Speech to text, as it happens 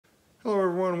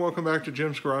everyone, welcome back to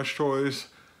Jim's Garage Toys.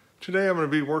 Today I'm going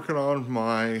to be working on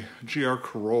my GR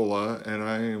Corolla and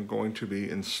I am going to be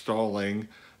installing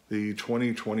the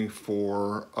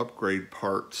 2024 upgrade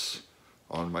parts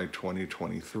on my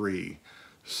 2023.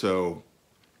 So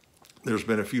there's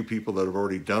been a few people that have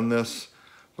already done this,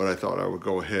 but I thought I would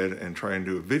go ahead and try and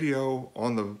do a video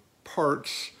on the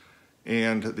parts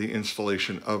and the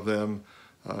installation of them.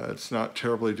 It's not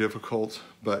terribly difficult,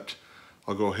 but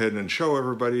I'll go ahead and show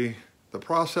everybody the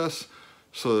process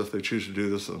so that if they choose to do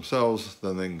this themselves,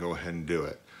 then they can go ahead and do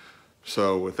it.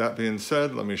 So with that being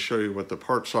said, let me show you what the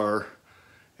parts are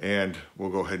and we'll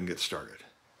go ahead and get started.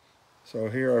 So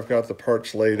here I've got the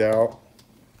parts laid out.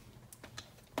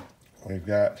 We've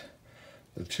got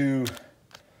the two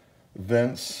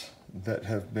vents that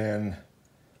have been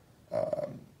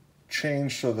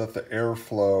changed so that the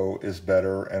airflow is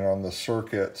better, and on the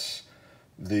circuits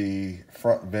the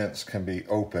front vents can be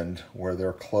opened where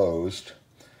they're closed.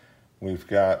 We've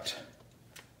got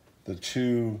the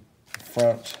two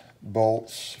front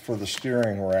bolts for the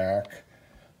steering rack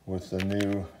with the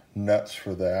new nuts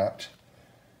for that.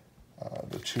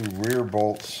 The two rear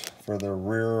bolts for the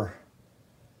rear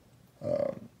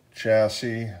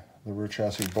chassis, the rear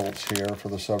chassis bolts here for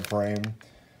the subframe.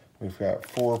 We've got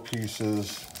 4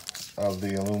 pieces of the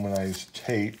aluminized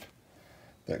tape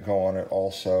that go on it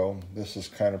also. This is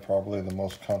kind of probably the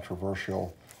most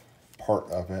controversial part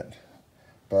of it,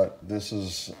 but this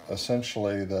is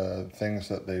essentially the things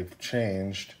that they've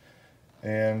changed.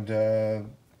 And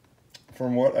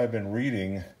from what I've been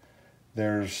reading,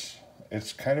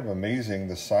 it's kind of amazing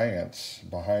the science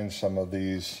behind some of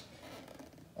these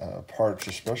parts,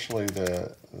 especially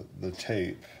the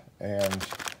tape and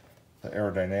the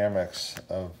aerodynamics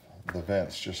of the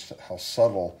vents, just how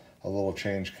subtle a little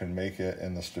change can make it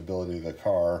in the stability of the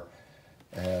car.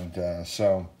 And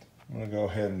so I'm going to go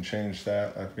ahead and change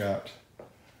that. I've got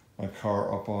my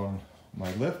car up on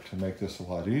my lift to make this a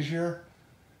lot easier,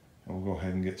 and we'll go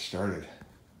ahead and get started.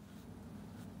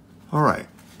 All right,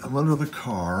 I'm under the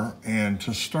car, and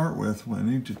to start with, I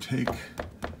need to take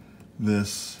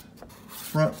this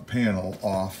front panel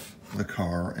off the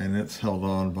car, and it's held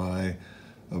on by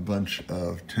a bunch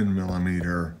of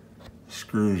 10mm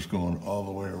screws going all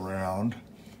the way around.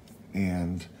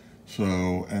 And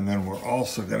then we're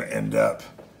also going to end up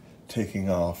taking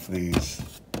off these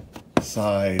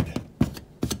side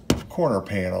corner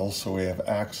panels so we have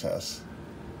access.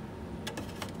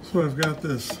 So I've got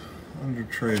this under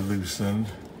tray loosened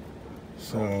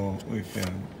so I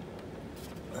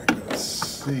can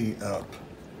see up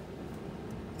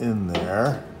in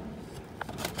there.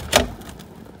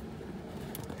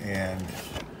 And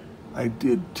I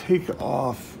did take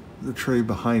off the tray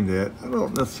behind it. I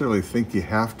don't necessarily think you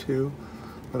have to,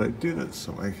 but I did it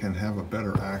so I can have a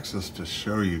better access to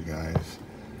show you guys.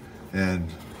 And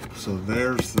so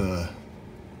there's the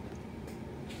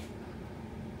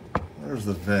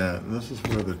vent. This is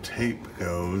where the tape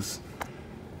goes.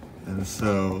 And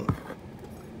so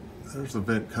there's the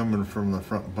vent coming from the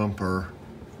front bumper,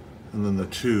 and then the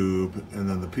tube, and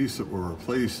then the piece that we're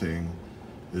replacing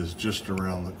is just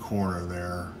around the corner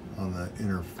there on the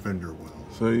inner fender well.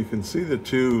 So you can see the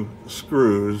two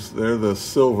screws, they're the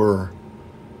silver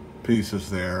pieces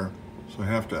there. So I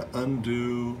have to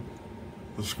undo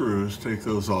the screws, take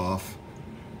those off,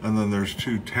 and then there's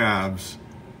 2 tabs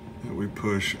that we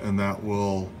push, and that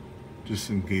will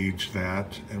disengage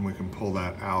that, and we can pull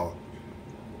that out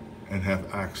and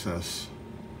have access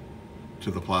to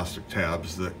the plastic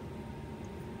tabs that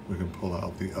we can pull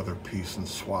out the other piece and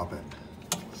swap it.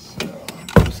 So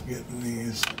I'm just getting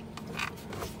these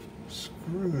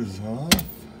screws off.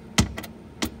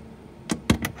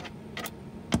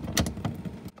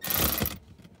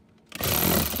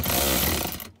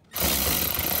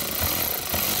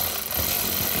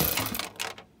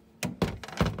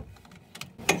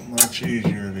 Much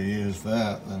easier to use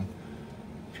that than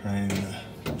trying to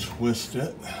twist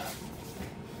it.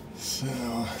 So,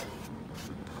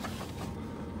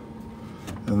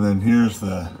 and then here's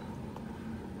the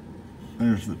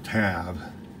tab.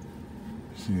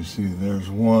 So you see there's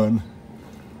one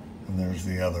and there's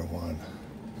the other one.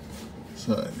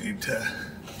 So I need to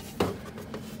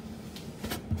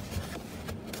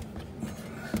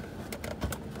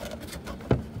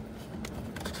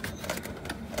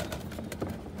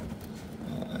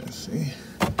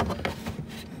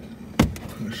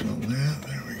push on that.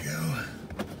 There we go.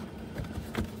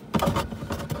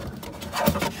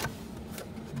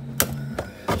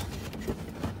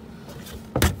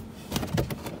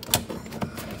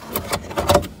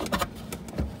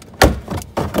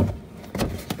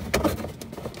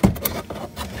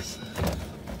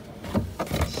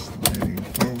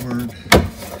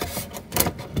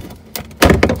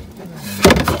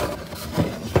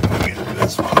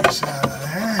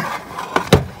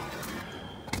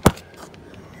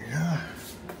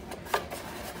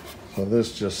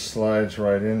 this just slides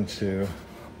right into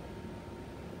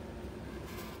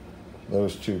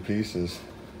those two pieces.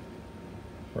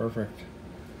 Perfect.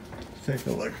 Let's take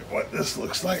a look at what this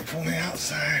looks like from the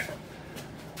outside.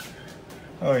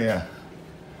 Oh yeah.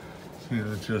 See,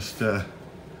 that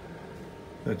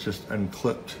just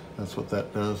unclipped. That's what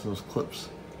that does, those clips.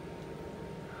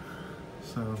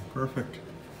 So perfect.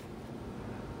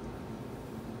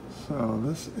 So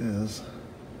this is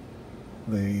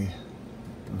the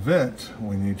vent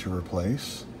we need to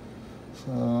replace.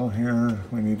 So here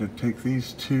we need to take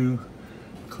these two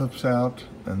clips out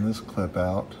and this clip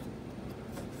out,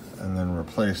 and then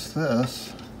replace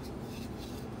this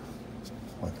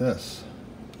with this.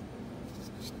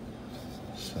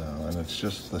 So, and it's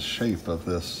just the shape of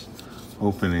this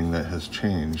opening that has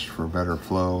changed for better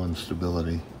flow and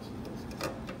stability.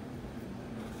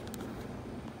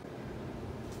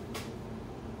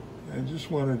 I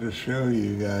just wanted to show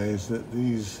you guys that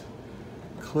these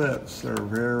clips are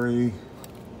very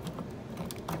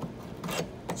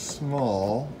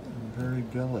small and very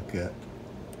delicate.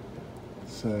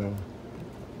 So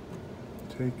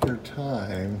take your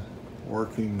time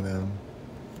working them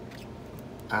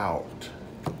out.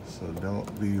 So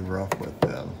don't be rough with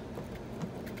them,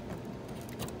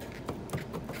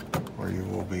 or you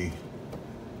will be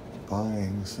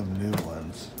buying some new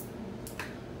ones.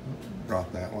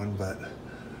 Drop that one, but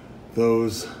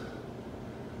those,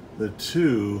 the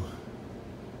two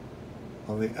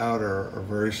on the outer are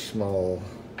very small.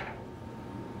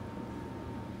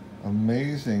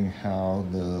 Amazing how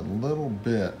the little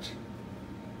bit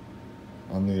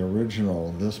on the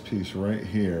original, this piece right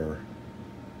here,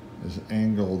 is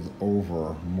angled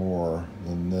over more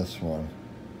than this one.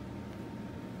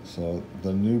 So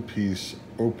the new piece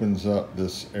opens up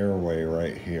this airway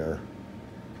right here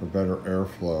for better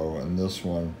airflow, and this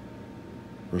one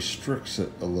restricts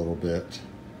it a little bit,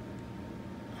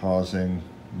 causing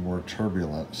more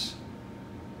turbulence.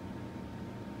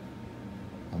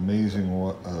 Amazing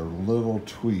what a little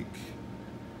tweak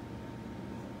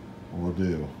will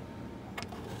do.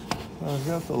 I've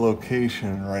got the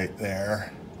location right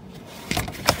there,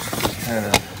 kind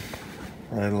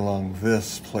of right along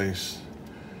this place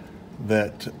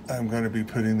that I'm going to be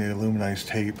putting the aluminized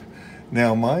tape.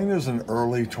 Now mine is an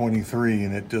early 23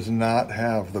 and it does not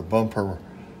have the bumper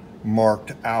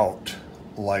marked out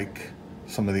like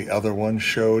some of the other ones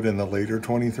showed in the later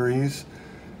 23s,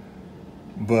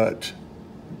 but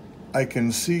I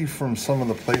can see from some of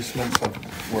the placements of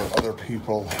where other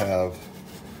people have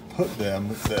put them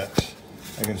that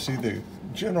I can see the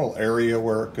general area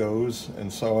where it goes, and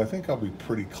so I think I'll be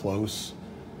pretty close,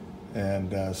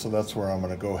 and so that's where I'm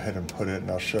going to go ahead and put it,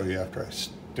 and I'll show you after I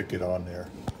stick it on there.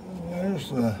 There's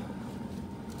the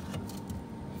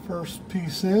first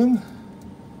piece in.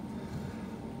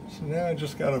 So now I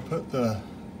just got to put the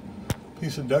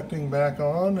piece of ducting back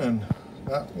on, and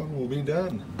that one will be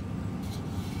done.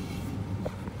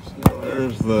 So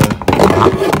there's the,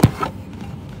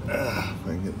 if I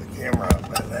can get the camera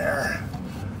up in there.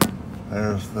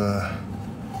 There's the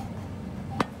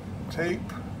tape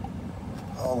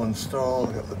all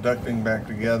installed. Got the ducting back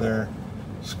together,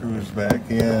 screws back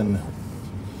in.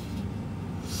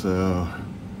 So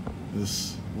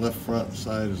this left front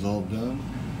side is all done.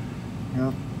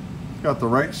 Yep. Got the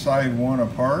right side one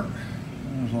apart.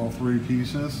 There's all three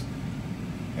pieces.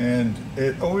 And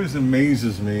it always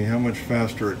amazes me how much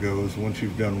faster it goes once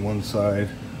you've done one side.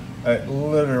 It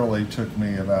literally took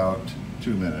me about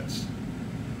 2 minutes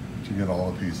to get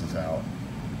all the pieces out.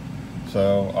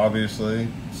 So obviously,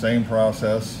 same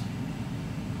process,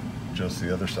 just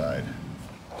the other side.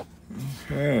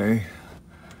 Okay.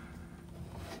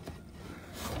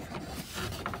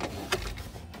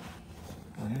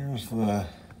 Here's the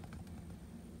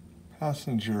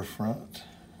passenger front,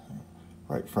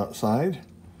 right front side,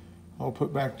 all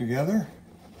put back together.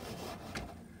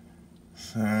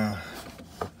 So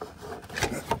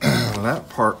that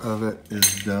part of it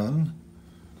is done.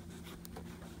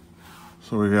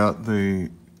 So we got the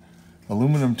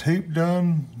aluminum tape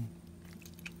done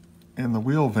and the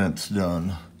wheel vents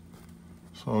done.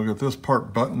 So I'll get this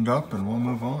part buttoned up and we'll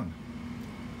move on.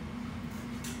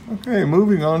 Okay,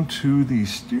 moving on to the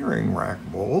steering rack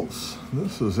bolts.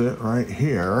 This is it right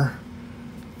here.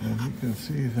 And you can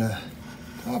see the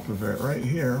top of it right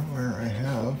here where I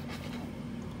have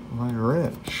my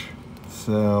wrench.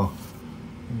 So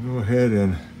I'll go ahead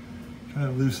and try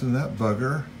to loosen that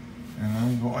bugger. And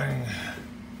I'm going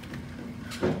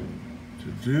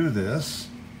to do this,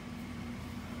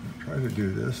 try to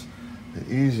do this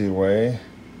the easy way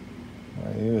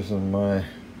by using my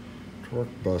torque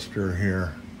buster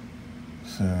here.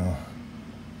 So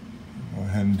go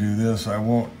ahead and do this. I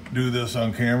won't do this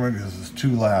on camera because it's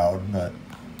too loud, but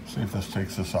see if this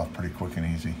takes this off pretty quick and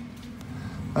easy.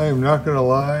 I am not going to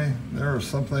lie, there is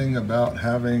something about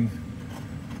having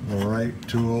the right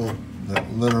tool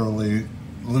that literally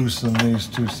loosen these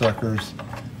two suckers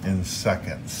in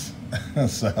seconds.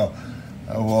 So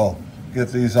I will get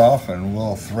these off and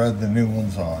we'll thread the new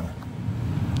ones on.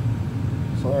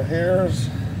 So here's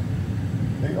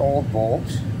the old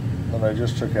bolts that I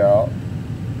just took out,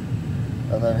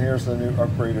 and then here's the new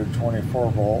upgraded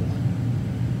 24 volt.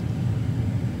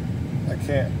 I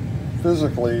can't,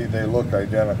 physically they look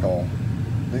identical.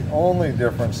 The only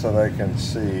difference that I can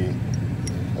see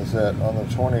is that on the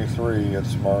 23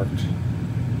 it's marked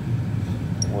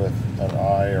with an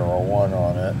I or a 1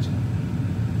 on it,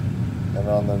 and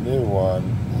on the new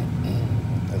one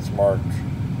it's marked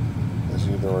as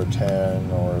either a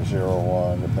 10 or a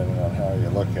 01 depending on how you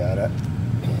look at it.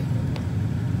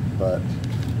 But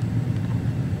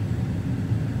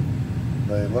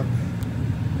they look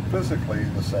physically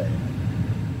the same.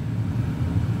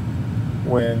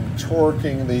 When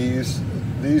torquing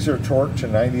these are torqued to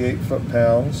 98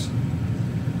 foot-pounds,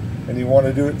 and you want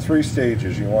to do it 3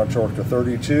 stages. You want to torque to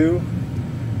 32,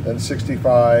 then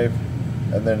 65,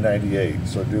 and then 98.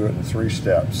 So do it in 3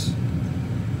 steps.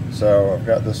 So I've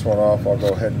got this one off. I'll go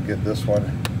ahead and get this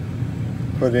one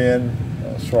put in.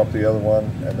 I'll swap the other one,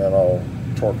 and then I'll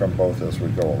torque them both as we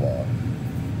go along.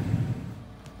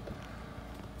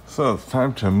 So it's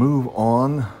time to move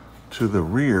on to the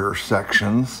rear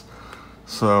sections.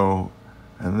 So,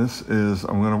 and this is,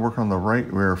 I'm going to work on the right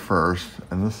rear first,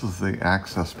 and this is the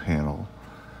access panel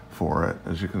for it.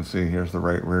 As you can see, here's the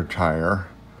right rear tire,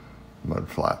 mud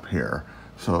flap here.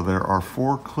 So there are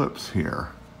 4 clips here.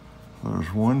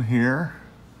 There's 1 here,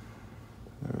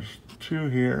 there's 2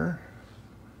 here,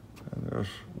 and there's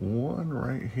 1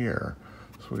 right here.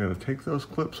 So we got to take those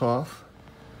clips off.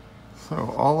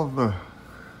 So all of the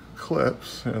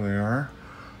clips, here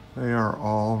they are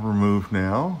all removed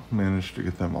now. Managed to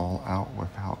get them all out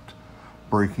without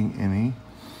breaking any.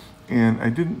 And I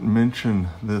didn't mention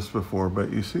this before,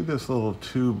 but you see this little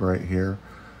tube right here.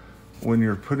 When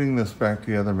you're putting this back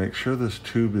together, make sure this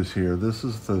tube is here. This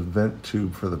is the vent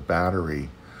tube for the battery.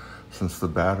 Since the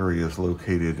battery is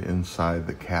located inside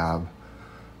the cab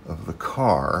of the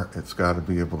car, it's got to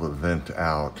be able to vent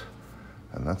out.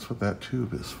 And that's what that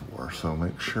tube is for. So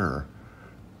make sure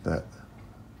that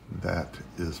that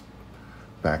is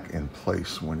back in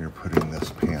place when you're putting this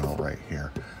panel right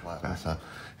here.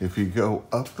 If you go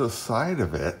up the side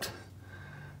of it,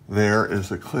 there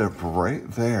is a clip right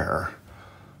there.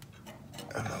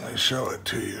 And let me show it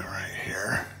to you right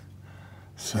here.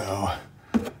 So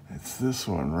it's this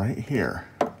one right here.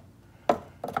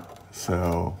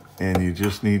 So, and you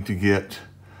just need to get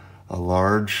a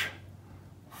large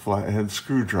flathead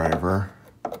screwdriver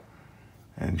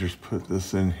and just put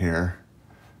this in here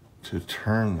to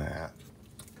turn that.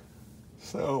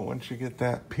 So once you get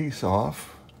that piece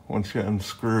off, once you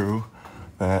unscrew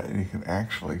that, you can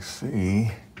actually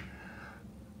see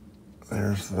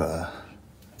there's the,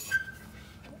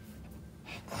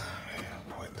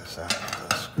 point this out with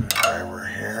the screwdriver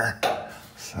here.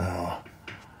 So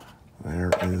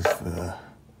there is the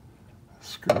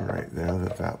screw right there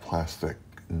that plastic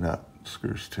nut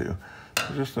screws to.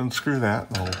 So just unscrew that,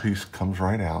 and the whole piece comes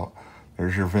right out.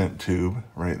 There's your vent tube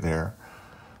right there.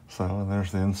 So, and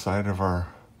there's the inside of our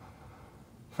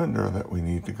fender that we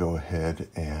need to go ahead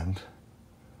and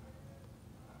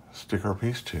stick our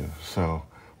piece to. So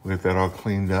we'll get that all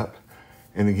cleaned up.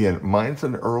 And again, mine's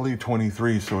an early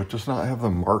 23, so it does not have the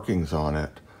markings on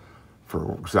it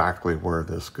for exactly where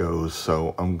this goes.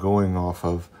 So I'm going off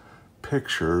of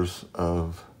pictures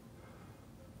of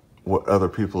what other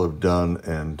people have done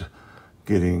and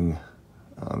getting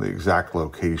the exact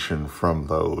location from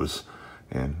those.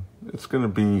 And it's going to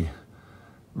be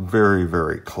very,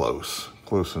 very close.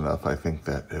 Close enough, I think,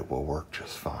 that it will work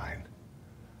just fine.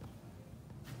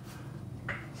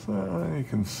 So you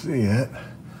can see it.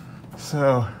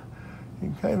 So you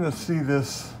can kind of see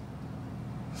this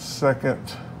second,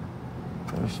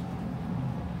 there's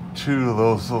 2 of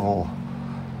those little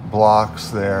blocks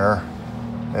there,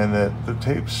 and that the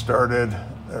tape started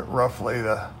at roughly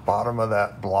the bottom of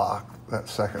that block, that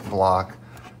second block,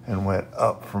 and went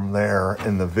up from there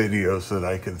in the videos that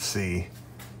I could see.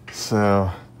 So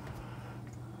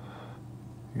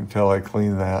you can tell I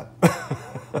cleaned that.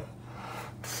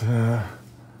 So,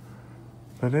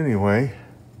 but anyway,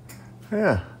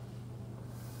 yeah,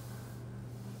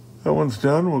 that one's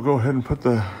done. We'll go ahead and put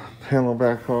the panel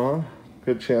back on.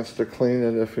 Good chance to clean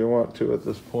it if you want to at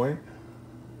this point,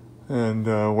 and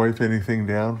wipe anything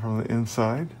down from the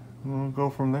inside. We'll go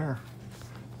from there.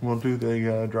 we'll do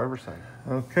the driver's side.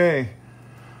 Okay,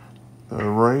 the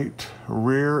right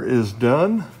rear is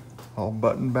done. I'll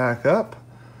button back up.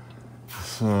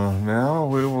 So now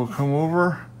we will come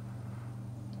over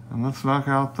and let's knock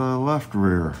out the left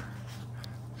rear.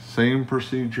 Same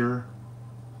procedure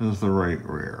as the right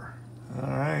rear. All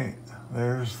right,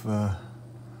 there's the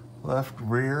left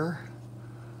rear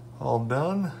all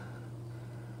done.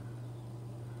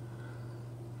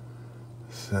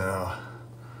 So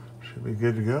should be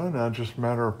good to go. Now just a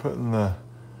matter of putting the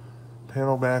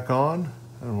panel back on,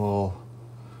 and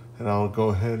I'll go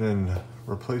ahead and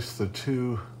replace the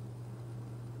 2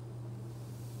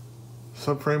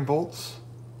 subframe bolts.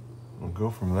 We'll go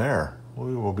from there.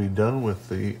 We will be done with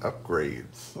the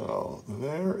upgrades. So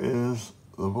there is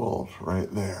the bolt right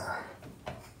there.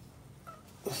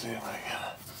 Let's see if I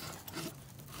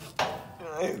can.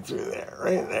 Right through there,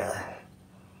 right there.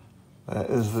 That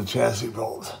is the chassis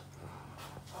bolt.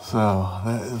 So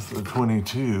that is the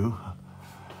 22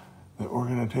 that we're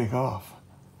going to take off.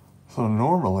 So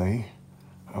normally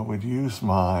I would use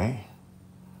my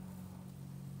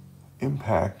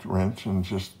impact wrench and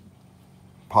just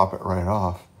pop it right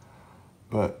off.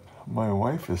 But my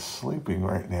wife is sleeping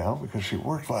right now because she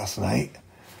worked last night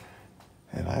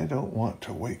and I don't want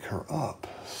to wake her up.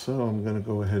 So I'm going to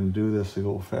go ahead and do this the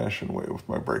old-fashioned way with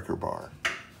my breaker bar.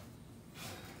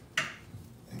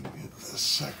 And get this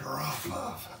sucker off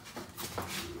of.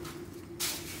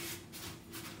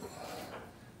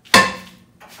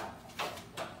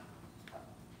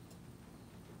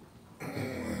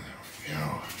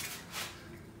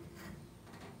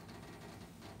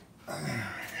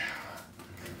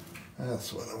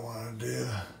 That's what I want to do.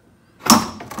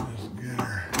 Just get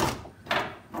her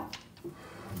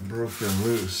broken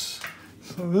loose.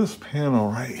 So this panel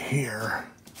right here,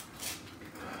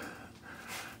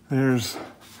 looks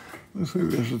like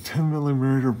there's a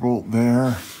 10mm bolt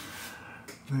there.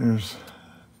 There's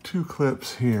 2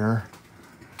 clips here.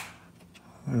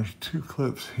 There's 2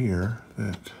 clips here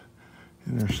that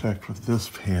intersect with this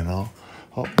panel.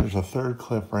 Oh, there's a 3rd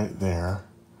clip right there.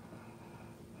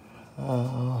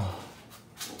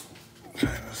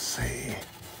 Trying to see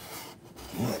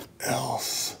what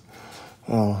else.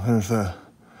 Oh, there's a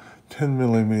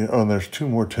 10mm. Oh, there's 2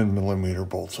 more 10mm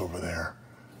bolts over there.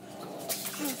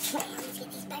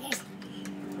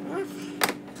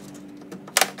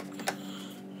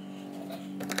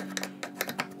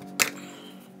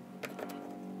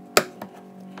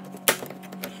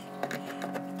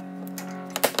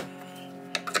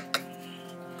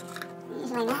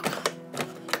 Usually not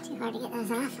too hard to get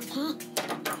those off, okay?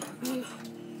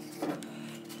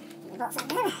 The bolts are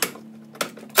there.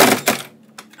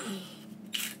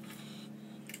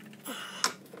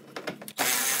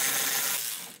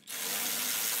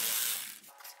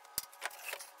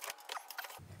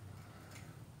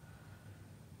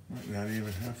 Might not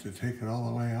even have to take it all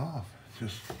the way off.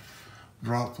 Just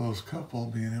drop those couple,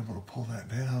 being able to pull that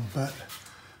down. But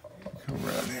come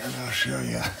around here and I'll show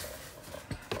you.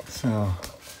 So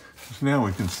now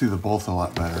we can see the bolts a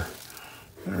lot better.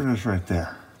 There it is right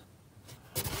there.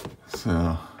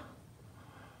 So,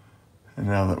 and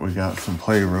now that we got some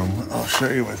playroom, I'll show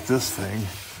you with this thing.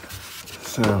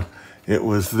 So it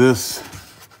was this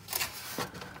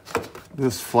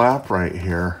flap right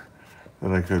here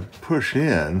that I could push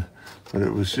in, but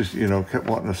it was just, kept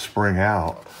wanting to spring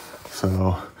out.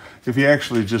 So if you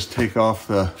actually just take off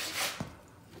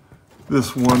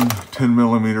this one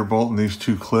 10mm bolt and these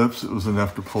 2 clips, it was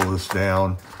enough to pull this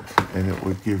down, and it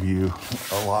would give you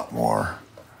a lot more,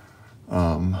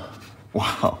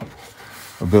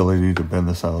 ability to bend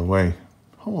this out of the way.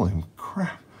 Holy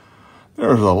crap.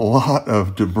 There's a lot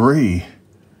of debris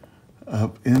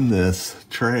up in this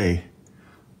tray.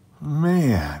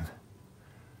 Man.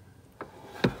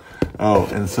 Oh,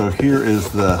 and so here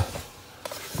is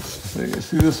you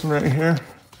see this one right here?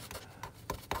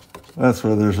 That's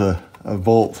where there's a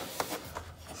bolt.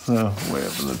 So way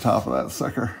up in the top of that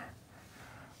sucker.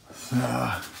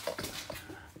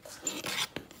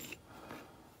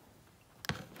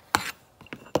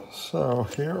 So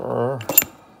here are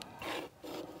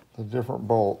the different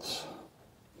bolts.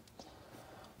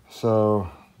 So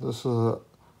this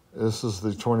is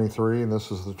the 23 and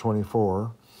this is the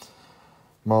 24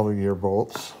 model year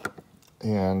bolts,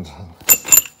 and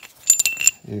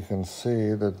you can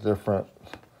see the different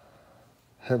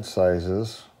head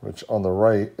sizes, which on the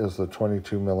right is the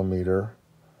 22mm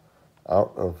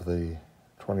out of the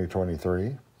 2023,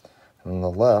 and on the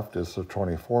left is the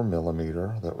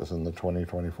 24mm that was in the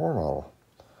 2024 model,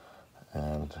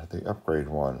 and the upgrade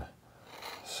one.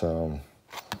 So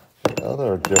the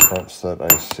other difference that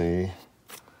I see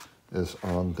is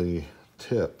on the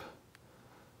tip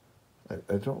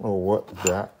I don't know what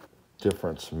that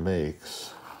difference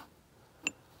makes,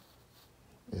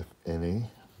 if any,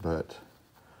 but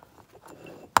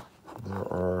there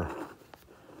are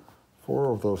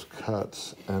 4 of those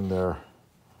cuts, and it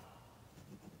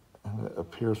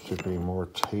appears to be more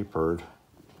tapered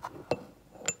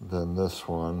than this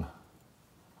one.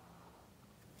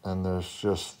 And there's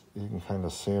just, you can kind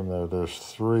of see them there, there's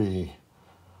 3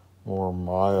 more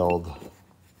mild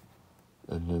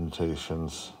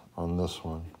indentations on this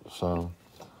one. So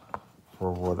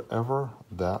for whatever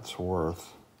that's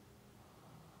worth,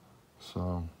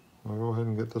 so I'll go ahead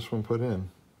and get this one put in.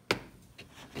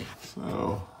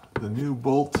 So the new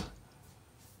bolt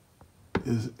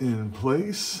is in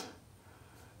place,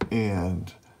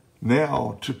 and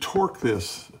now to torque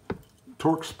this,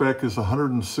 torque spec is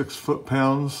 106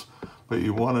 foot-pounds, but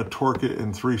you want to torque it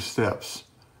in 3 steps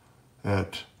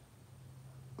at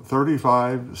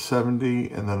 35, 70,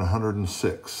 and then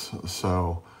 106.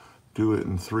 So do it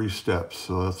in 3 steps.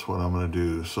 So that's what I'm going to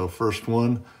do. So first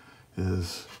one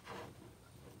is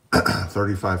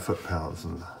 35 foot-pounds,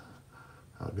 and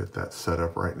I'll get that set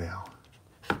up right now.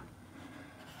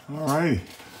 All right,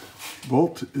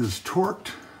 bolt is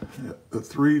torqued at the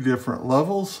 3 different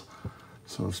levels.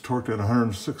 So it's torqued at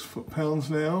 106 foot-pounds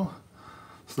now.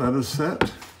 So that is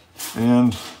set.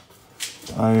 And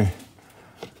I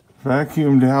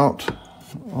vacuumed out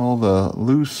all the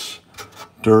loose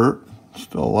dirt.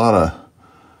 Still a lot of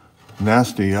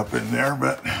nasty up in there,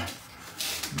 but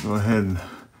go ahead and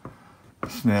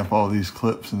snap all these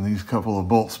clips and these couple of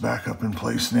bolts back up in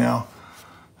place now.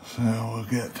 So we'll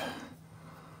get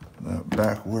that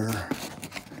back where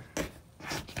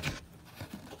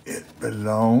it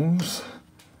belongs.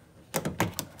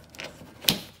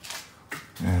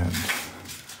 And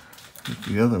get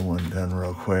the other one done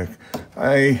real quick.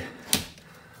 I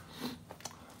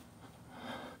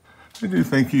do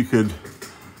think you could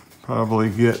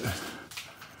probably get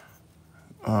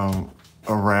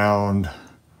around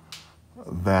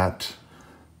that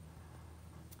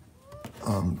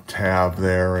tab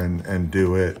there and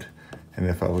do it. And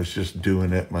if I was just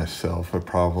doing it myself, I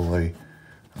probably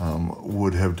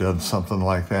would have done something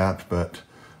like that, but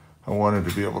I wanted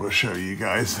to be able to show you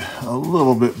guys a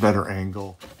little bit better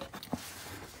angle.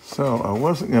 So I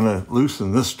wasn't gonna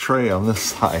loosen this tray on this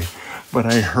side, but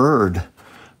I heard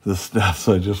this stuff,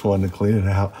 so I just wanted to clean it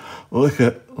out. Look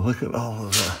at all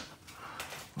of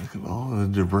the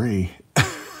debris.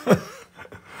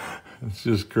 It's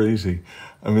just crazy.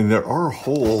 I mean, there are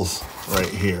holes right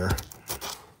here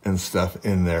and stuff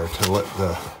in there to let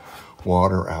the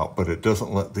water out, but it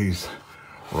doesn't let these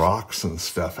rocks and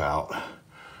stuff out.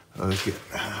 They get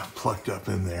plucked up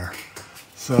in there.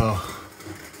 So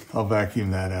I'll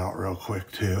vacuum that out real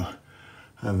quick too.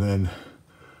 And then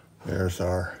there's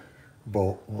our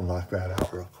bolt. We'll knock that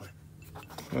out real quick.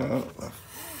 So the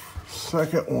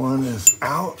second one is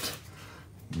out.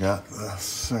 Got the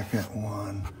second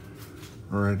one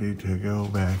ready to go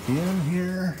back in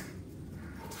here.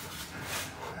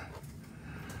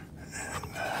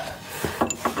 And there's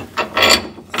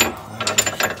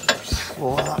our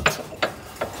slot.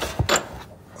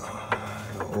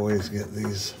 I always get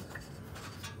these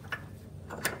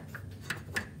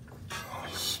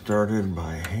started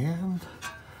by hand.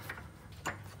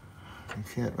 I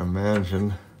can't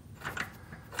imagine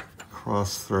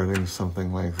cross-threading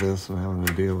something like this and having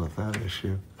to deal with that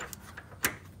issue.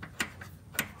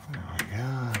 There we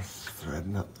go, it's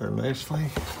threading up there nicely.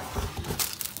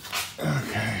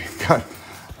 Okay, God,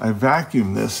 I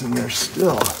vacuumed this and there's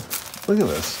still, look at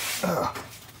this. Oh.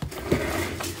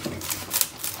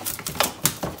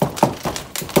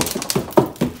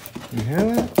 You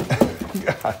hear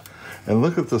that? God. And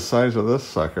look at the size of this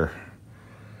sucker.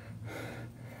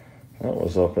 That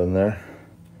was up in there.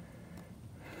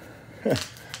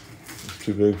 It's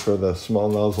too big for the small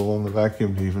nozzle on the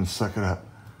vacuum to even suck it up.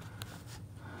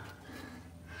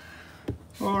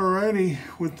 Alrighty,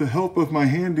 with the help of my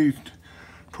handy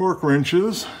torque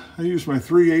wrenches, I use my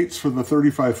 3/8 for the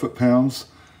 35 foot-pounds,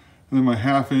 and then my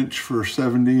 1/2 inch for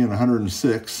 70 and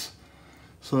 106.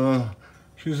 So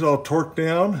she's all torqued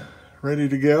down, ready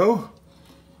to go.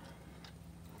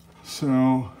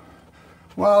 So,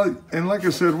 and like I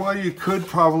said, while you could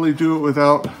probably do it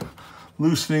without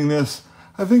loosening this,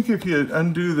 I think if you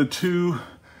undo the 2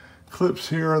 clips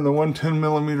here on the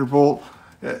 110mm bolt,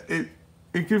 it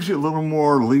gives you a little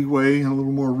more leeway and a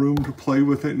little more room to play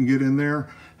with it and get in there.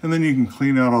 And then you can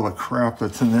clean out all the crap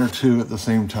that's in there too at the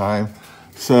same time.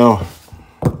 So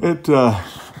it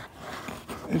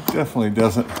definitely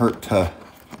doesn't hurt to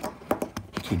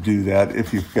do that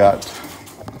if you've got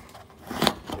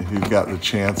the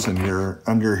chance and you're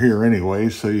under here anyway,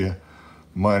 so you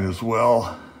might as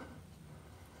well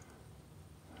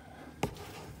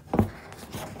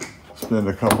spend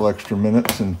a couple extra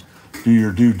minutes and do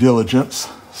your due diligence.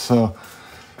 So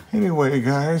anyway,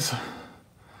 guys,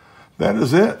 that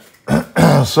is it.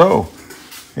 So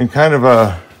in kind of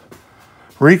a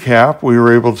recap, we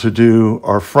were able to do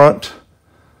our front,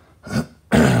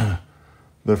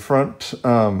 the front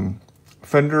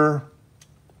fender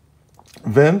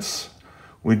vents.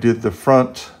 We did the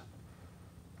front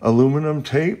aluminum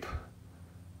tape,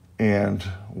 and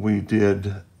we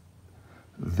did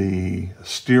the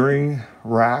steering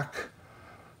rack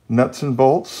nuts and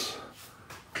bolts.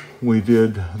 We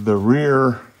did the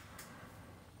rear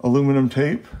aluminum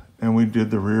tape, and we did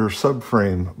the rear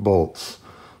subframe bolts.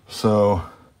 So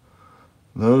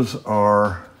those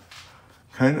are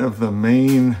kind of the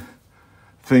main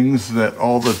things that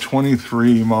all the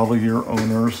 23 model year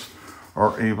owners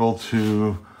are able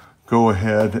to go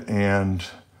ahead and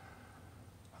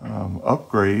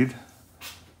upgrade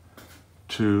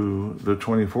to the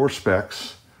 24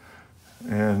 specs.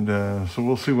 And so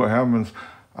we'll see what happens.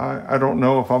 I don't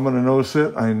know if I'm going to notice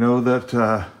it. I know that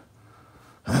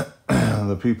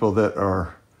the people that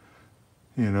are,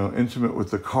 you know, intimate with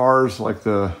the cars, like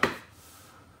the,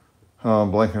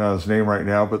 I'm blanking on his name right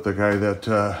now, but the guy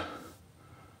that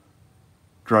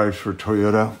drives for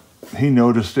Toyota, he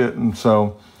noticed it, and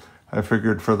so I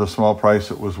figured for the small price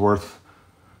it was worth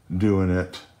doing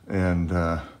it.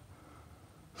 And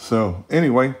so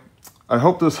anyway, I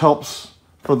hope this helps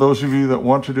for those of you that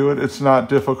want to do it. It's not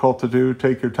difficult to do.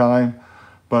 Take your time,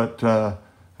 but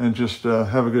and just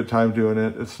have a good time doing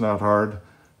it. It's not hard,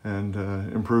 and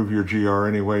improve your GR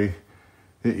any way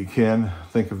that you can.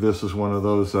 Think of this as one of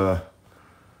those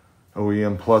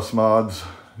OEM plus mods,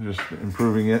 just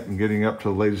improving it and getting up to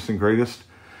the latest and greatest.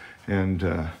 And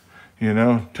you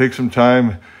know, take some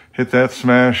time, hit that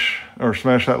smash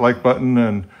that like button,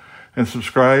 and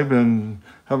subscribe, and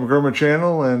help me grow my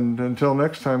channel. And until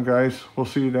next time, guys, we'll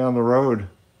see you down the road.